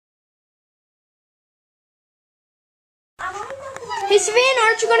Hey, Savannah,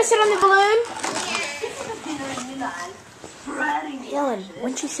 aren't you going to sit on the balloon? Dylan,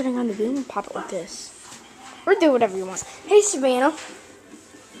 once you're sitting on the balloon, pop it like this. Or do whatever you want. Hey, Savannah.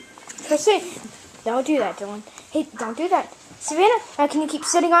 So sit. Don't do that, Dylan. Hey, don't do that. Savannah, now can you keep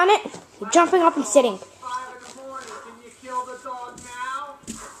sitting on it? You're jumping up and sitting.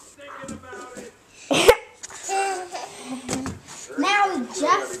 Now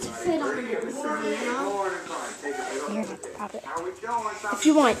just sit on it, Savannah. Here, pop it. If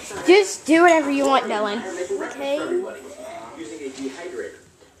you want. Just do whatever you want, Dylan. Okay? Using a dehydrator,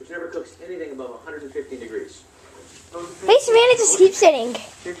 which never cooks anything above 115 degrees. Hey, Savannah, just keep sitting.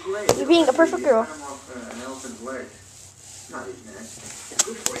 You're being a perfect girl.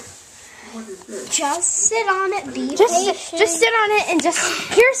 Just sit on it, be Just patient. sit on it and just...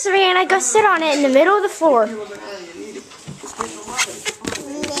 Here, Savannah, go sit on it in the middle of the floor.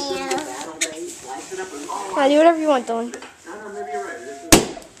 Now do whatever you want, Dylan.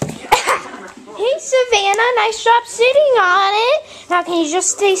 Hey, Savannah, nice job sitting on it. Now can you just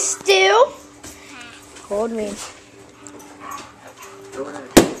stay still? Hold me.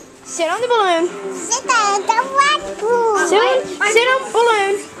 Sit on the balloon. Sit on the white balloon. Sit on the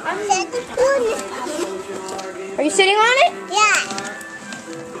balloon. Are you sitting on it? Yeah.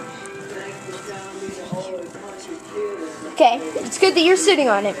 Okay, it's good that you're sitting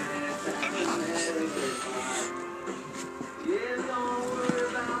on it.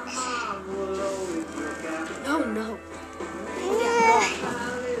 No.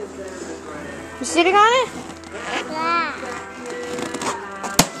 You sitting on it? Yeah.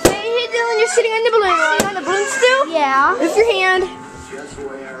 Hey, Dylan, you're sitting on the balloon. Are you on the balloon still? Yeah. Lift your hand.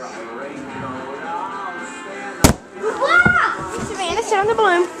 Savannah, sit on the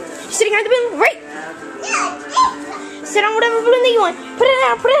balloon. You're sitting on the balloon. Right. Sit on whatever balloon that you want. Put it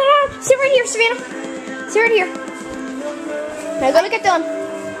down. Put it down. Sit right here, Savannah. Sit right here. Now go look at Dylan.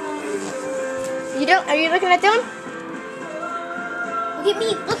 Are you looking at Dylan? Look at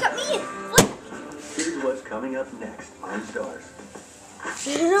me. Look at me. Look. Here's what's coming up next on Stars.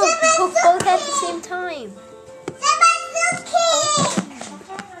 No, go both at the same time.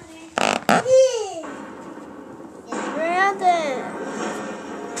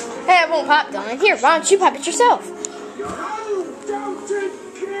 Hey, I won't pop, Dylan. Here, why don't you pop it yourself?